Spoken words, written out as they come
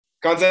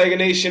Gonzaga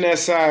Nation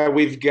SI,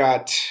 we've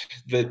got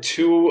the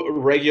two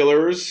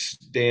regulars.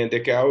 Dan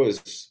Dickau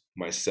is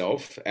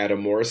myself,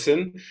 Adam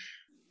Morrison,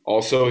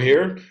 also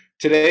here.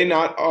 Today,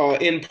 not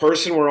in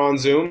person, we're on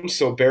Zoom,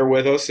 so bear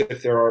with us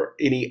if there are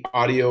any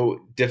audio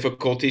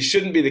difficulties.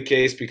 Shouldn't be the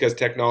case because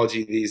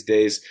technology these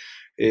days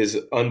is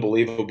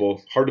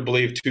unbelievable. Hard to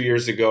believe 2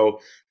 years ago,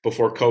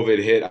 before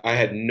COVID hit, I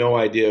had no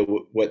idea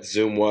what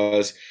Zoom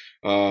was.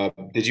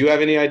 Did you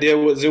have any idea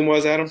what Zoom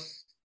was, Adam?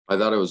 I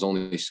thought it was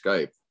only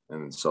Skype.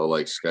 And so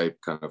Skype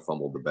kind of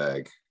fumbled the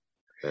bag.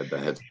 They had the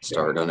head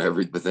start on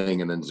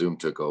everything, and then Zoom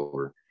took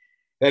over.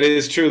 That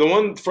is true. The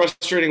one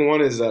frustrating one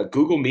is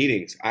Google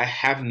Meetings. I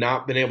have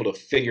not been able to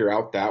figure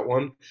out that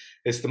one.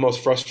 It's the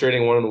most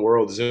frustrating one in the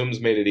world. Zoom's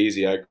made it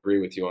easy. I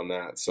agree with you on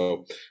that.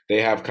 So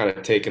they have kind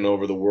of taken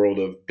over the world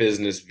of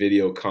business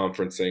video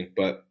conferencing.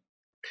 But,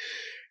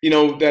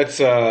 that's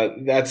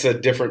a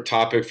different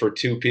topic for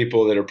two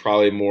people that are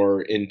probably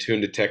more in tune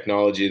to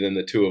technology than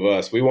the two of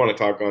us. We want to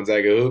talk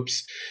Gonzaga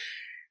hoops,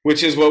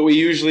 which is what we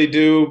usually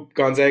do.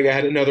 Gonzaga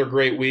had another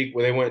great week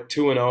where they went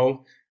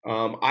 2-0.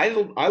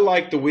 I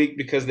like the week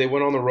because they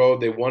went on the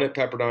road. They won at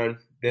Pepperdine.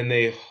 Then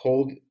they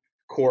hold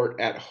court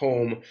at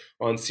home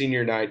on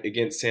senior night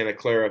against Santa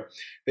Clara.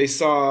 They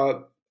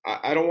saw,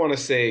 I don't want to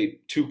say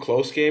two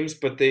close games,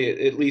 but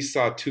they at least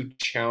saw two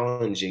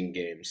challenging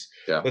games.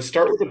 Yeah. Let's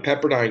start with the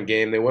Pepperdine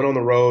game. They went on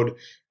the road.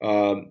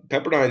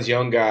 Pepperdine's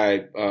young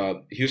guy,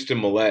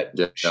 Houston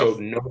Millett, showed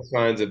no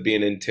signs of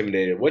being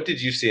intimidated. What did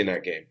you see in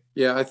that game?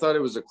 Yeah, I thought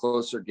it was a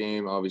closer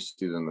game,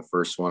 obviously, than the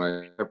first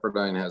one.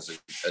 Pepperdine has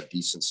a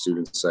decent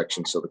student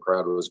section, so the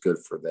crowd was good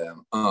for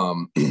them.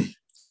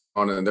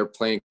 And they're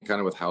playing kind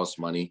of with house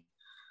money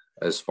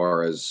as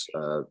far as,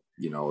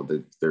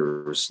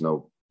 there's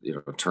no,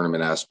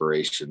 tournament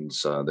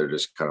aspirations. They're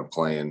just kind of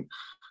playing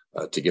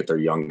to get their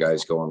young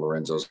guys going.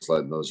 Lorenzo's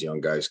letting those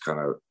young guys kind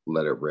of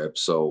let it rip.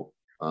 So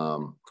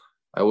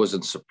I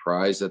wasn't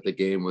surprised that the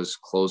game was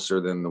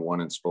closer than the one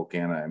in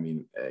Spokane. I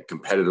mean,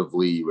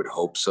 competitively, you would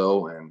hope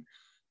so. And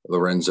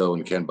Lorenzo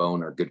and Ken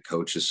Bone are good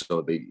coaches,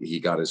 so he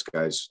got his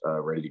guys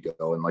ready to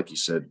go. And like you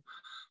said,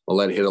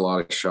 Millett hit a lot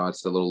of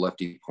shots. The little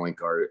lefty point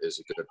guard is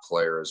a good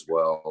player as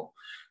well.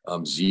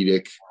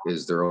 Zedek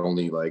is their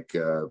only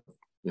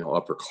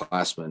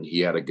upperclassman. He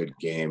had a good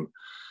game.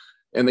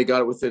 And they got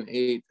it within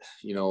 8,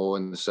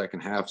 in the second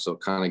half, so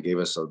it kind of gave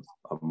us a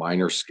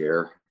minor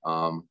scare.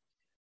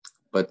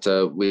 But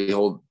we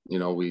held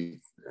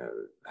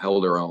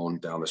our own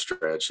down the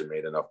stretch and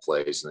made enough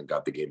plays and then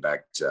got the game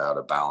back out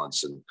of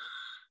balance. And,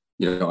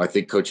 I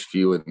think Coach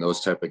Few in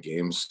those type of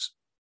games,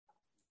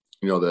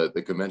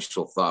 the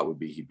conventional thought would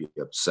be he'd be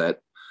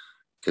upset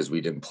because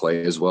we didn't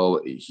play as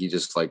well. He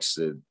just likes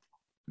to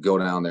go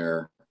down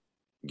there,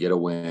 get a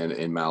win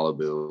in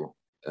Malibu.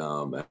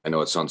 I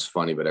know it sounds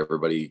funny, but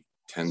everybody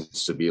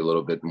tends to be a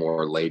little bit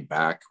more laid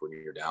back when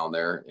you're down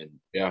there and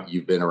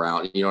you've been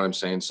around, you know what I'm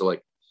saying? So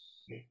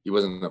he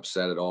wasn't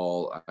upset at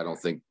all. I don't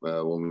think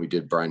when we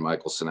did Brian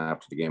Michelson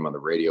after the game on the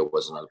radio,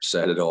 wasn't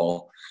upset at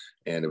all.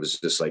 And it was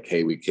just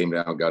hey, we came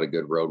down, got a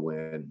good road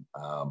win.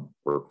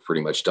 We're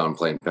pretty much done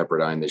playing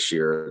Pepperdine this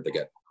year. They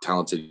got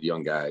talented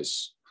young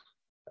guys.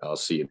 I'll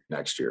see you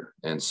next year.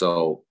 And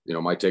so,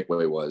 my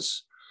takeaway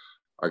was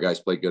our guys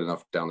played good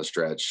enough down the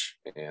stretch,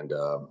 and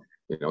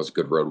it was a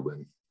good road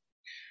win.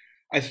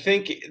 I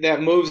think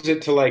that moves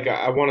it to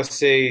I want to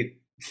say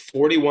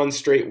 41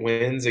 straight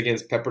wins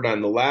against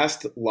Pepperdine. The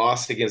last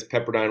loss against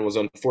Pepperdine was,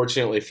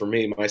 unfortunately for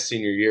me, my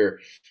senior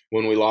year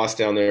when we lost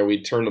down there.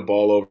 We turned the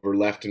ball over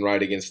left and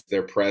right against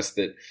their press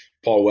that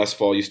Paul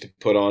Westphal used to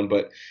put on.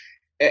 But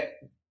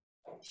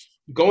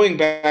going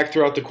back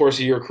throughout the course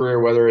of your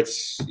career, whether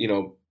it's,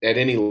 at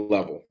any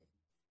level,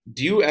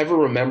 do you ever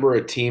remember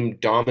a team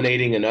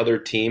dominating another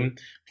team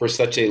for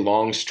such a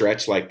long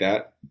stretch like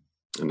that?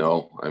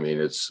 No, I mean,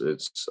 it's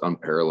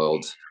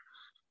unparalleled.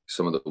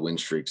 Some of the win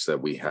streaks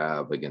that we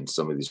have against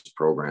some of these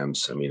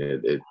programs. I mean,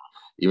 it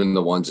even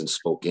the ones in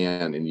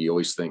Spokane, and you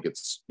always think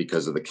it's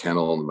because of the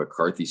Kennel and the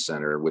McCarthy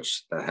Center,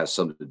 which that has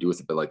something to do with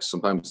it. But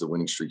sometimes the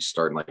winning streaks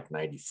start in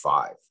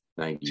 95,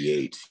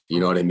 98. You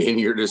know what I mean?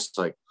 You're just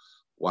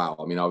wow.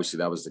 I mean, obviously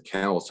that was the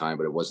Kennel time,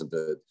 but it wasn't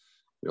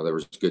there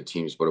was good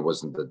teams, but it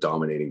wasn't the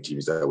dominating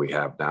teams that we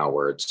have now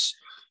where it's,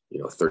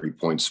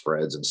 30-point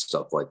spreads and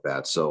stuff like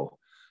that. So,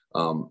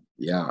 some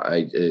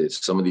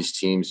of these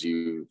teams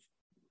you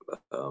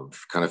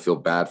kind of feel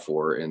bad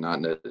for, and not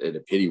in a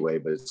pity way,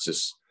 but it's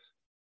just,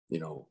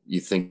 you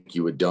think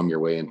you would dumb your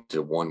way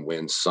into one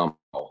win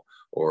somehow,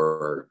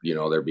 or,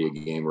 there'd be a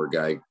game where a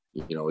guy,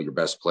 your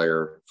best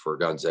player for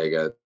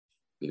Gonzaga,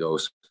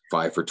 goes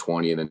 5 for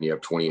 20, and then you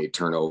have 28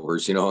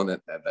 turnovers, and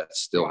that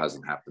still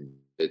hasn't happened.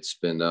 It's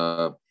been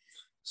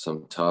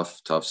some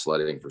tough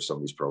sledding for some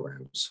of these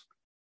programs.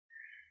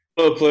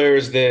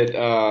 Players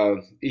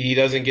that he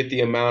doesn't get the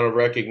amount of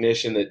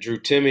recognition that Drew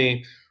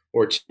Timme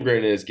or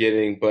Chingren is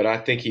getting, but I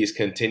think he's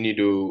continued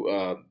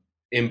to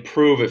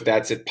improve, if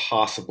that's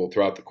possible,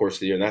 throughout the course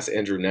of the year, and that's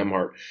Andrew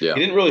Nemhart. Yeah. He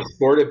didn't really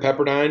score at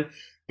Pepperdine,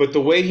 but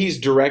the way he's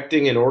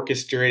directing and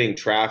orchestrating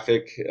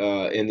traffic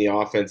in the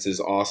offense is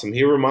awesome.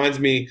 He reminds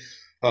me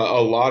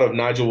a lot of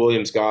Nigel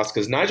Williams-Goss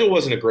because Nigel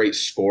wasn't a great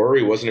scorer.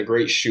 He wasn't a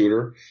great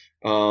shooter,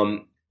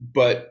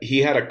 but he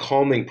had a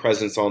calming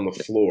presence on the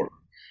floor.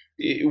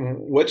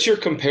 What's your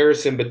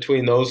comparison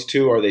between those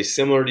two? Are they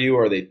similar to you?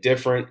 Are they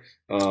different?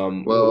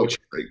 Well,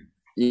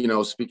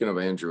 speaking of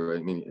Andrew, I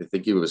mean, I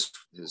think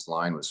his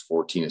line was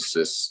 14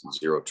 assists,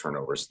 0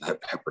 turnovers in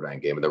that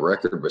Pepperdine game. The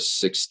record was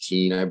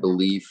 16, I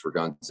believe, for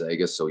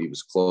Gonzaga, so he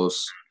was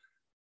close.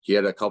 He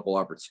had a couple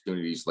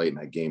opportunities late in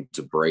that game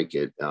to break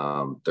it.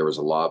 There was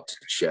a lob to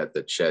Chet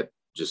that Chet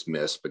just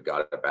missed, but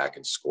got it back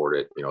and scored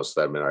it.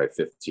 So that meant I had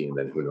 15.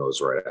 Then who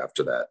knows right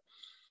after that.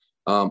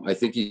 I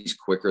think he's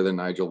quicker than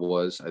Nigel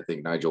was. I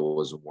think Nigel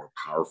was a more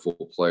powerful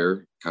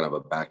player, kind of a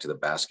back to the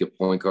basket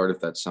point guard, if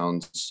that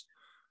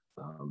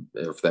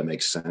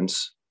makes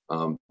sense.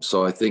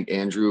 So I think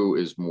Andrew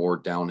is more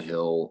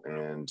downhill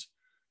and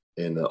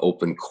in the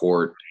open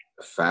court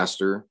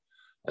faster.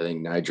 I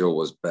think Nigel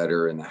was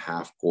better in the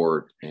half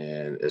court.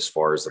 And as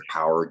far as the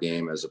power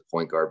game as a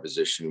point guard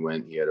position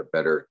went, he had a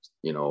better,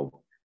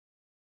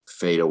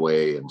 fade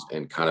away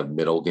and kind of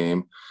middle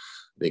game.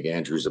 I think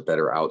Andrew's a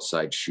better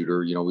outside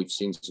shooter. We've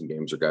seen some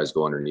games where guys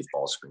go underneath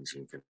ball screens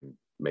and can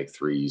make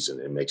threes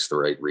and makes the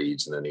right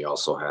reads. And then he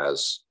also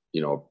has,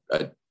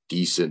 a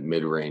decent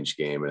mid-range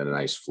game and a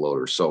nice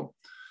floater. So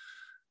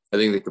I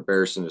think the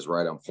comparison is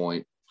right on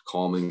point.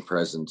 Calming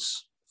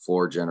presence,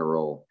 floor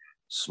general,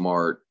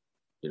 smart,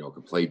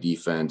 can play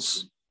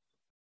defense,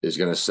 is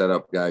going to set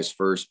up guys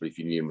first, but if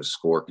you need him to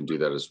score, can do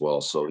that as well.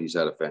 So he's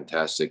had a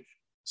fantastic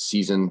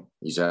season.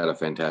 He's had a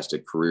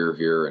fantastic career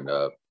here. And,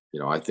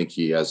 I think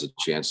he has a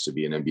chance to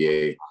be an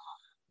NBA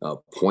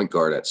point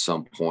guard at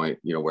some point,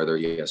 whether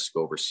he has to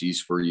go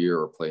overseas for a year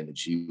or play in the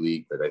G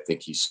League. But I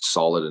think he's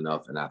solid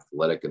enough and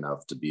athletic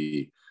enough to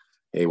be,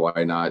 hey,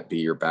 why not be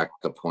your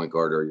backup point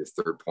guard or your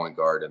third point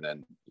guard? And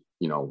then,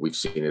 we've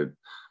seen it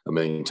a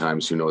million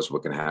times. Who knows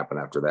what can happen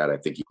after that? I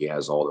think he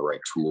has all the right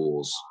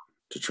tools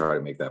to try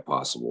to make that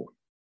possible.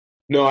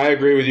 No, I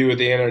agree with you with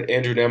the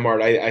Andrew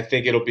Nembhard. I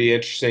think it'll be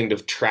interesting to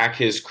track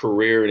his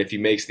career, and if he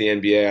makes the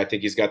NBA, I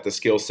think he's got the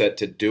skill set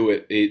to do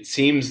it. It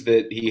seems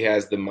that he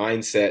has the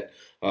mindset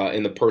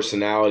and the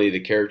personality, the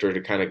character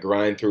to kind of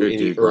grind through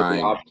any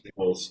early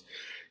obstacles.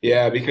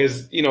 Yeah,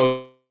 because,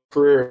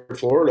 career in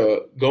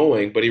Florida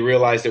going, but he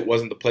realized it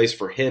wasn't the place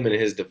for him and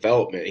his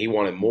development. He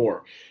wanted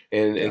more.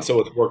 And so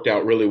it's worked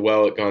out really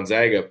well at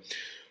Gonzaga.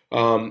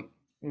 One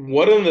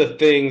of the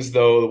things,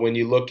 though, when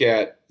you look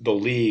at the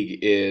league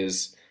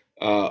is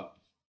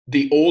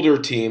the older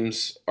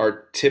teams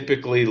are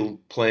typically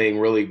playing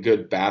really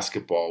good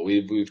basketball.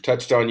 We've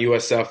touched on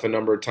USF a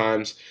number of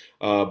times,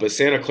 but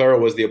Santa Clara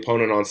was the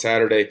opponent on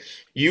Saturday.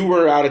 You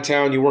were out of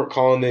town. You weren't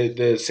calling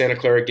the Santa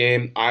Clara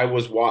game. I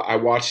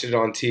watched it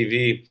on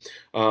TV.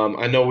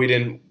 I know we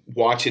didn't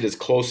watch it as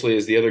closely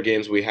as the other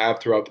games we have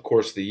throughout the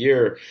course of the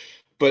year.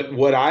 But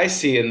what I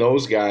see in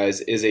those guys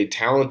is a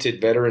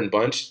talented veteran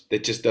bunch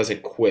that just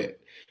doesn't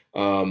quit.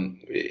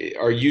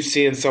 Are you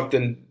seeing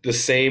something the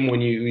same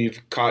when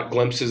you've caught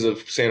glimpses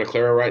of Santa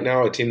Clara right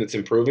now, a team that's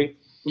improving?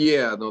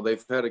 Yeah, no,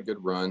 they've had a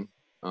good run.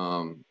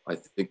 I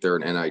think they're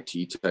an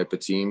NIT type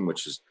of team,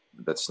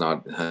 that's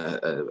not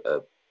a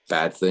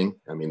bad thing.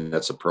 I mean,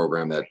 that's a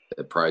program that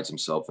prides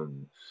himself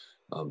in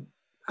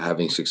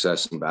having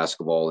success in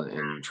basketball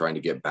and trying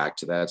to get back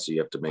to that. So you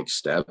have to make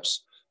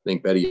steps. I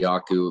think Betty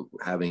Yaku,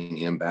 having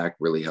him back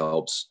really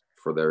helps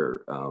for their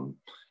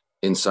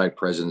inside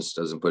presence,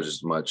 doesn't put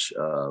as much,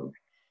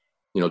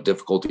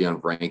 difficulty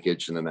on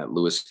Vrankage. And then that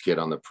Lewis kid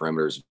on the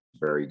perimeter is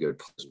very good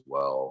as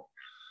well.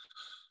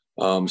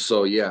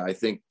 So, yeah, I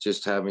think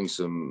just having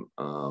some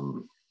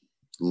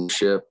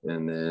leadership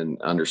and then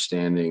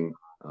understanding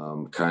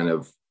kind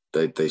of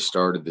that they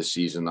started the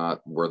season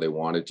not where they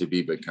wanted to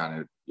be, but kind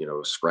of,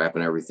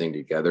 scrapping everything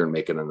together and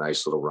making a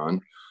nice little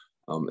run.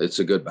 It's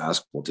a good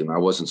basketball team. I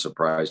wasn't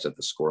surprised at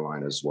the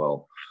scoreline as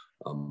well.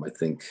 I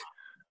think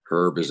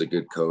Herb is a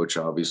good coach,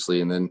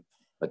 obviously. And then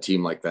a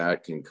team like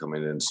that can come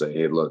in and say,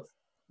 hey, look,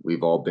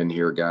 we've all been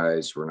here,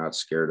 guys. We're not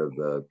scared of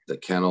the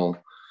kennel.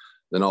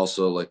 Then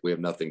also, we have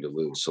nothing to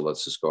lose. So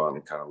let's just go out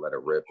and kind of let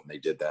it rip. And they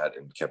did that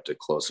and kept it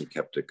close and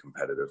kept it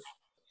competitive.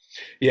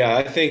 Yeah,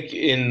 I think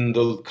in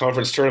the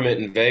conference tournament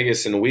in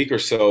Vegas in a week or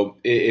so,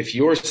 if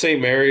you're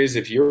St. Mary's,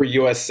 if you're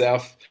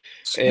USF,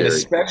 and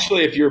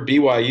especially if you're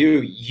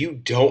BYU, you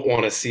don't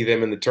want to see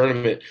them in the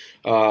tournament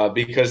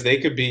because they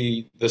could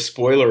be the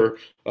spoiler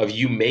of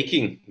you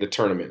making the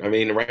tournament. I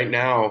mean, right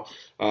now,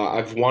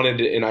 I've wanted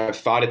and I've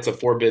thought it's a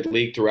 4-bid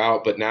league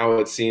throughout, but now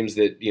it seems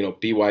that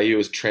BYU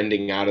is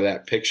trending out of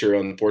that picture,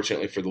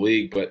 unfortunately for the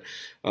league. But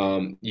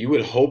you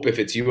would hope if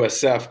it's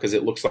USF, because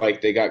it looks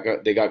like they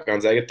got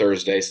Gonzaga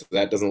Thursday, so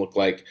that doesn't look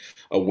like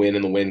a win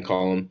in the win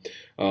column.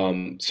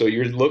 So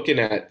you're looking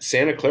at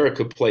Santa Clara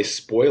could play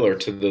spoiler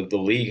to the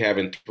league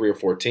having 3 or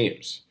 4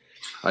 teams.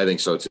 I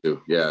think so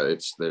too. Yeah,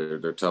 it's their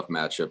tough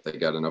matchup. They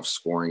got enough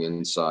scoring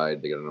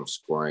inside. They got enough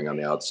scoring on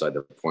the outside.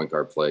 Their point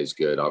guard play is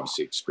good.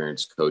 Obviously,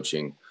 experienced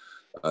coaching,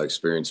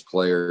 experienced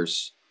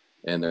players,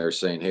 and they're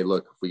saying, "Hey,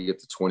 look, if we get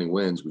to 20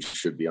 wins, we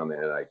should be on the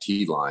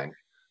NIT line."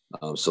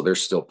 So they're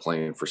still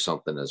playing for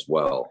something as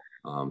well.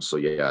 So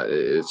yeah,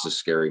 it's a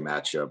scary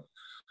matchup.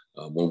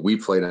 When we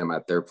played them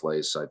at their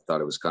place, I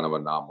thought it was kind of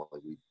an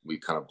anomaly. We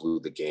kind of blew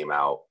the game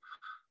out,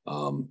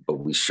 but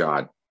we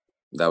shot.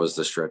 That was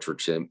the stretch where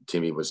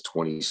Timmy was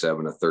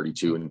 27 of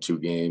 32 in 2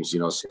 games,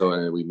 so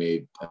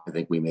and I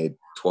think we made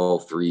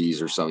 12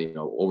 threes or something,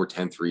 over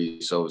 10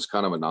 threes. So it was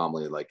kind of an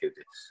anomaly. Like it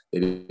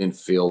didn't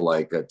feel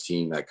like a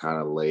team that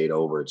kind of laid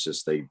over. It's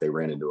just they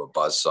ran into a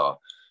buzzsaw.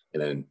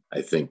 And then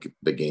I think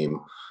the game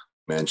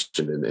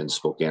mentioned in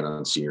Spokane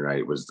on senior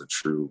night was the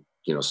true,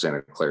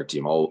 Santa Clara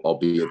team,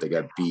 albeit they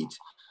got beat.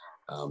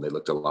 They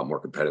looked a lot more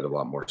competitive, a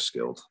lot more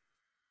skilled.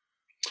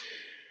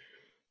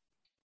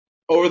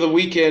 Over the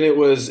weekend, it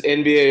was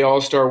NBA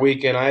All-Star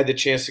Weekend. I had the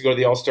chance to go to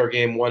the All-Star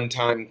game one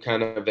time,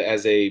 kind of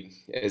as a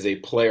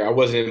player. I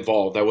wasn't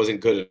involved. I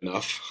wasn't good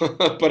enough,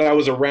 but I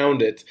was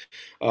around it.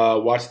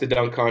 Watched the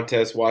dunk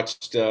contest.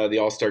 Watched the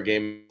All-Star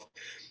game.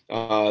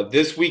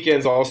 This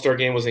weekend's All-Star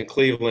game was in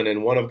Cleveland,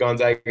 and one of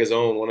Gonzaga's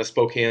own, one of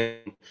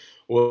Spokane,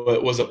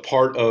 was a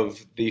part of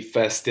the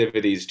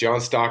festivities.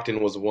 John Stockton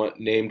was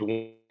named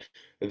one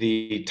of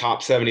the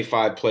top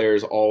 75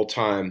 players all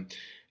time.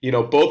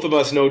 Both of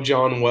us know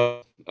John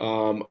well.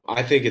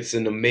 I think it's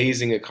an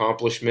amazing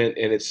accomplishment,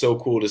 and it's so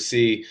cool to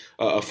see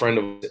a friend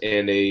of ours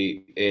and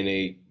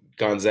a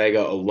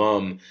Gonzaga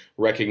alum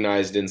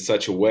recognized in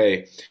such a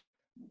way.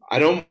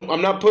 I'm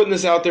not putting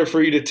this out there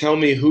for you to tell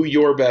me who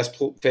your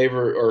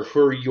favorite or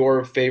who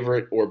your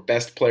favorite or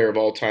best player of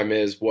all time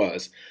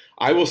was.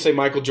 I will say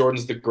Michael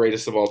Jordan's the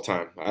greatest of all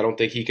time. I don't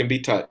think he can be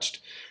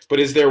touched. But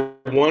is there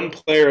one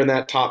player in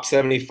that top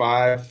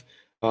 75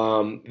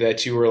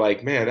 that you were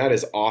like, man, that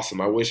is awesome.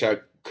 I wish I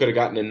could have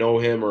gotten to know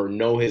him or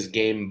know his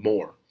game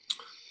more?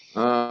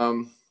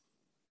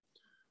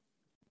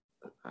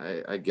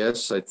 I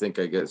guess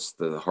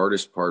the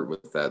hardest part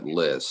with that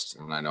list,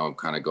 and I know I'm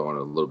kind of going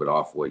a little bit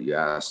off what you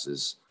asked,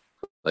 is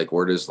like,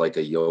 where does like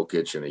a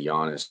Jokic and a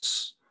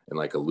Giannis and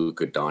like a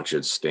Luka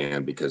Doncic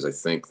stand? Because I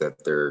think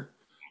that they're,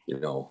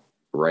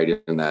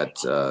 right in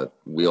that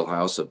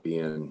wheelhouse of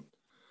being,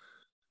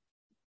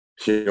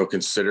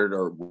 considered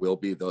or will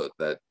be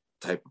that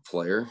type of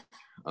player.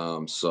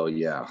 So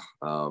yeah,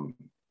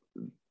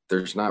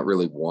 there's not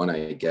really one,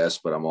 I guess,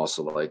 but I'm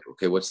also like,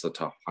 okay, what's the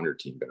top 100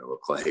 team going to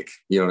look like?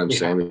 You know what I'm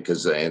saying?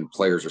 Because and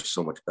players are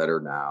so much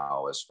better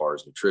now as far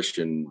as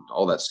nutrition,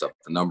 all that stuff.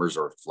 The numbers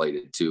are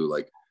inflated too.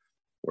 Like,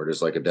 where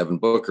does like a Devin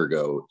Booker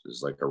go?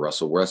 Does like a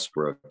Russell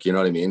Westbrook? You know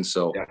what I mean?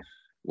 So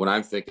when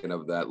I'm thinking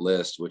of that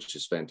list, which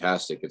is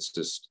fantastic, it's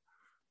just,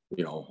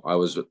 I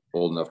was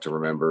old enough to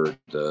remember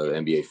the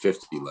NBA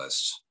 50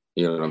 list.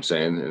 You know what I'm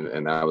saying?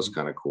 And that was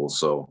kind of cool.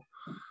 So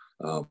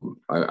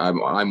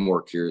I'm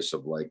more curious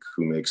of like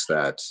who makes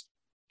that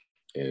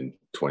in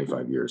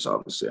 25 years.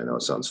 Obviously, I know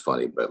it sounds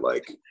funny, but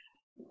like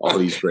all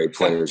these great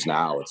players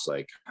now, it's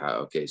like,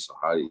 okay, so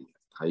how are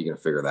you going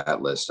to figure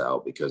that list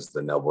out? Because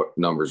the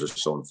numbers are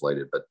so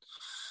inflated. But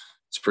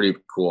it's a pretty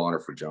cool honor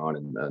for John,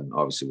 and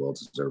obviously well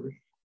deserving.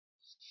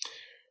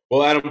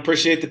 Well, Adam,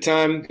 appreciate the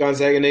time.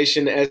 Gonzaga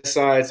Nation SI,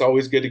 it's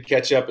always good to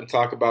catch up and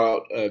talk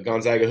about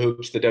Gonzaga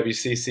hoops, the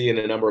WCC, and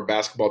a number of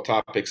basketball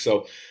topics.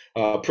 So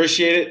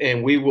appreciate it,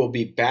 and we will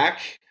be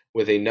back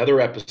with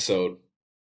another episode